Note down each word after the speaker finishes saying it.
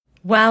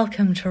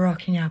Welcome to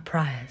Rocking Our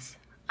Priors.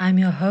 I'm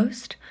your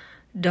host,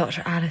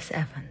 Dr. Alice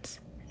Evans.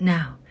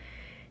 Now,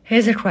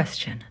 here's a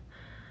question.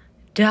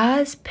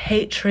 Does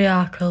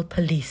patriarchal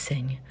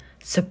policing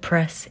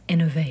suppress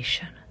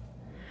innovation?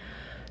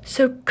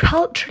 So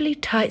culturally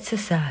tight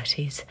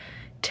societies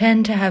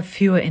tend to have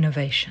fewer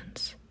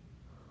innovations.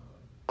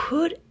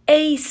 Could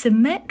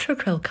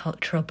asymmetrical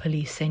cultural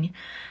policing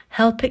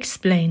help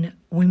explain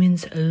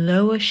women's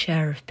lower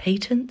share of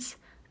patents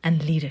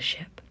and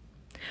leadership?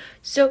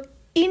 So,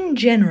 in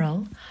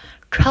general,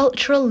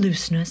 cultural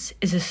looseness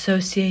is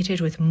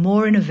associated with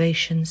more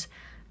innovations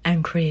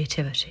and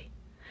creativity.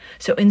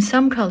 So in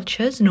some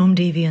cultures, norm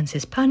deviance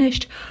is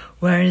punished,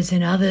 whereas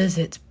in others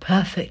it's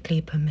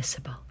perfectly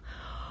permissible.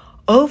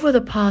 Over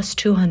the past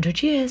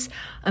 200 years,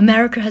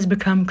 America has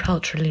become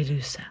culturally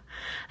looser.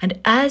 And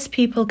as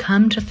people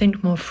come to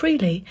think more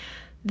freely,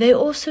 they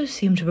also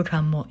seem to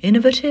become more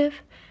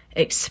innovative,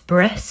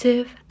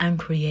 expressive, and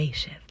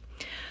creative.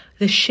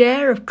 The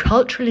share of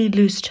culturally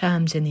loose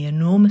terms in the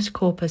enormous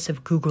corpus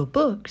of Google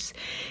Books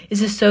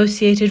is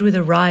associated with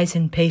a rise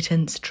in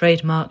patents,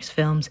 trademarks,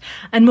 films,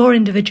 and more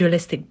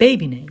individualistic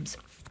baby names.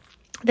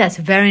 That's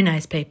a very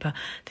nice paper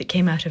that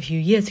came out a few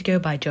years ago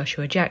by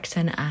Joshua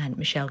Jackson and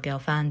Michelle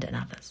Gelfand and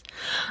others.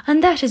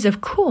 And that is,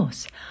 of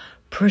course,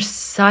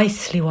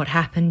 precisely what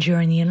happened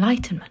during the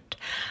Enlightenment.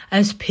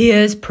 As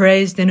peers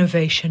praised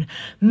innovation,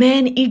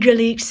 men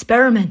eagerly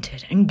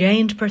experimented and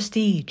gained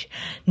prestige.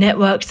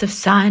 Networks of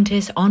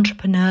scientists,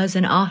 entrepreneurs,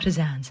 and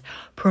artisans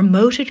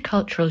promoted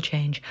cultural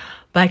change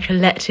by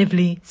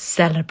collectively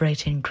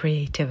celebrating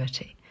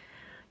creativity.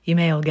 You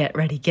may all get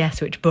ready guess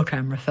which book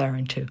I'm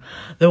referring to.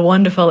 The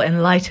Wonderful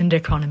Enlightened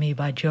Economy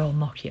by Joel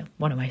Mokyr,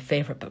 one of my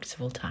favourite books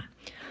of all time.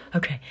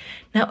 Okay,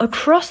 now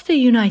across the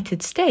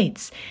United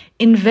States,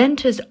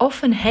 inventors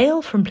often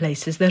hail from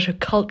places that are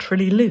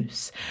culturally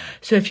loose.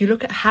 So if you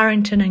look at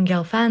Harrington and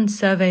Gelfand's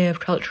survey of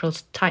cultural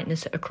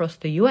tightness across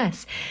the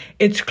US,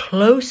 it's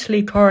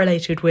closely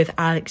correlated with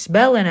Alex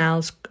Bell and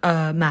Al's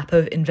map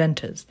of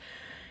inventors.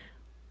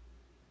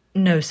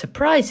 No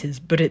surprises,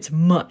 but it's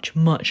much,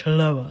 much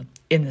lower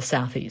in the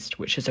Southeast,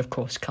 which is, of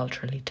course,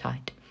 culturally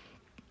tight.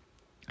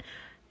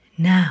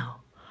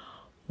 Now,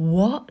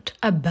 what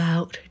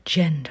about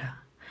gender?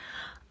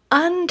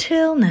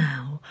 Until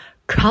now,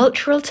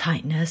 cultural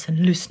tightness and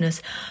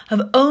looseness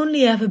have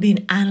only ever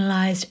been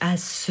analysed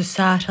as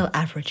societal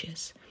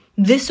averages.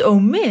 This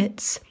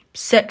omits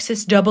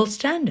sexist double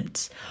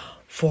standards.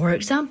 For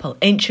example,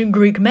 ancient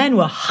Greek men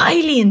were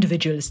highly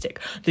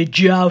individualistic. They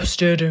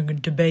jousted and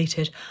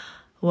debated,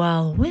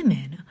 while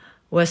women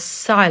were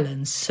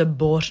silent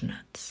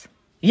subordinates.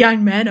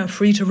 Young men are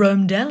free to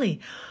roam Delhi,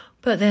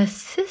 but their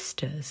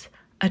sisters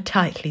are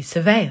tightly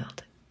surveilled.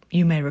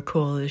 You may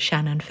recall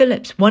Shannon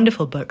Phillips'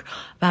 wonderful book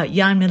about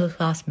young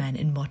middle-class men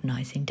in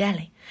modernising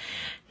Delhi.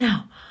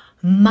 Now,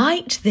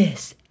 might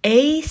this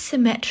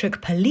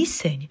asymmetric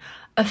policing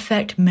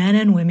affect men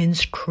and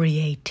women's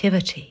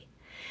creativity?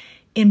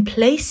 In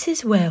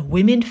places where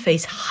women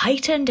face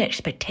heightened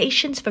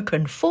expectations for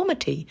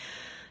conformity,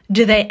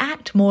 do they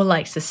act more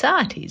like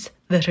societies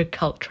that are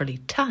culturally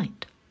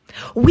tight?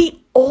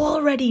 We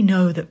already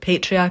know that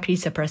patriarchy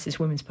suppresses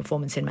women's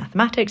performance in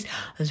mathematics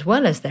as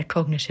well as their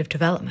cognitive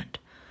development.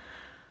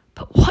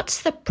 But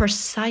what's the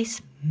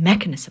precise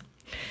mechanism?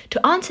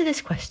 To answer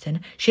this question,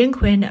 Xin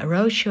Qin,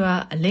 Rou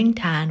Xue, Ling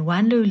Tan,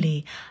 Wanlu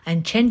Li,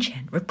 and Chen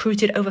Chen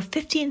recruited over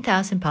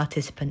 15,000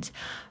 participants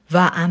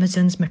via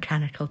Amazon's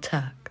Mechanical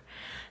Turk.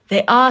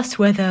 They asked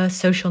whether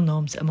social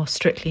norms are more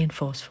strictly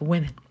enforced for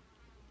women.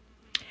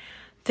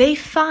 They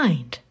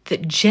find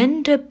that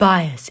gender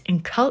bias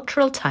in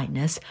cultural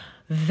tightness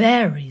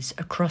varies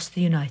across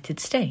the United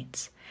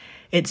States.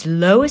 It's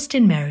lowest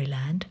in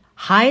Maryland,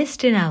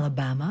 highest in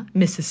Alabama,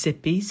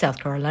 Mississippi, South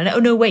Carolina,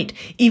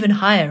 even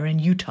higher in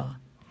Utah.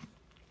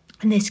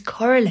 And this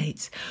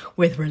correlates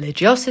with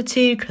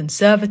religiosity,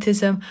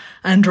 conservatism,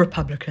 and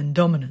Republican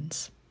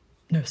dominance.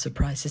 No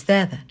surprises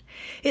there then.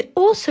 It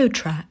also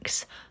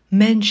tracks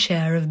men's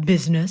share of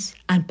business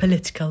and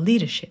political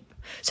leadership.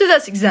 So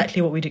that's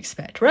exactly what we'd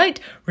expect, right?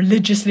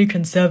 Religiously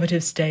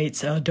conservative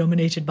states are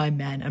dominated by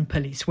men and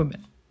police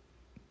women.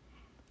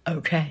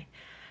 Okay,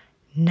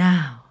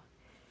 now,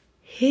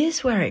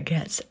 here's where it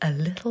gets a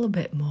little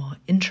bit more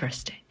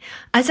interesting.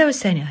 As I was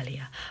saying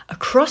earlier,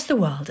 across the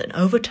world and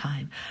over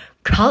time,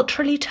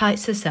 culturally tight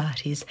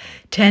societies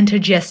tend to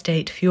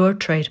gestate fewer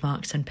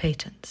trademarks and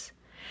patents.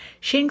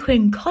 Xin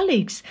Qin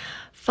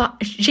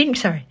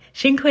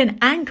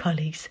and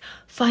colleagues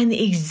find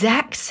the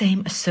exact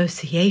same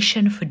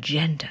association for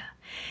gender.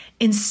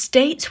 In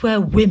states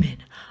where women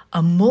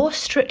are more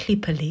strictly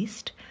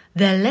policed,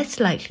 they're less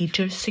likely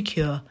to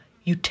secure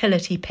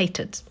utility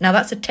patents. Now,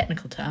 that's a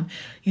technical term.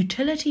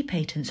 Utility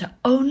patents are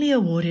only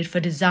awarded for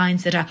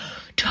designs that are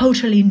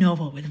totally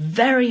novel with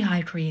very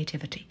high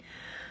creativity.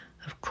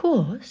 Of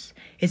course,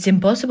 it's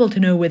impossible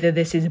to know whether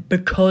this is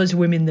because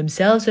women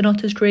themselves are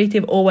not as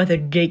creative or whether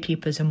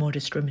gatekeepers are more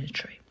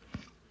discriminatory.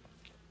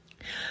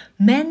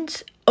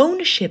 Men's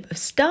ownership of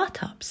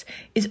startups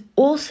is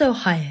also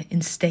higher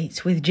in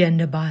states with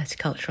gender-biased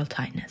cultural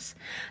tightness.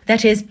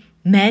 That is,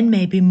 men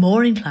may be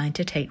more inclined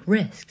to take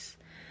risks.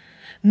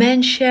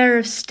 Men's share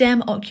of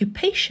STEM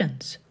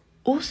occupations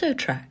also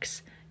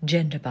tracks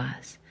gender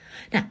bias.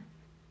 Now,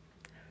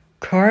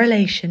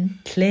 correlation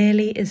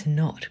clearly is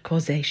not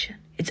causation.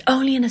 It's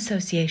only an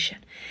association.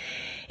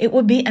 It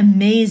would be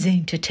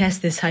amazing to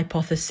test this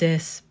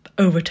hypothesis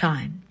over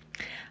time,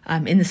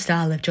 in the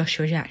style of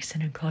Joshua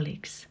Jackson and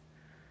colleagues.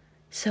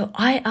 So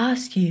I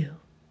ask you,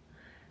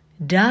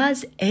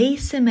 does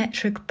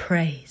asymmetric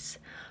praise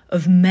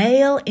of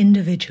male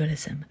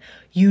individualism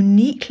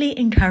uniquely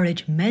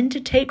encourage men to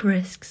take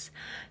risks,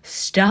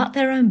 start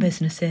their own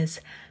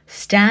businesses,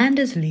 stand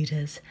as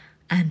leaders,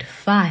 and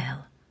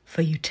file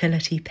for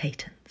utility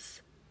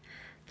patents?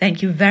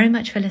 Thank you very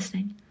much for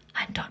listening.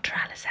 I'm Dr.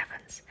 Alice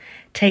Evans.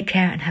 Take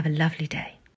care and have a lovely day.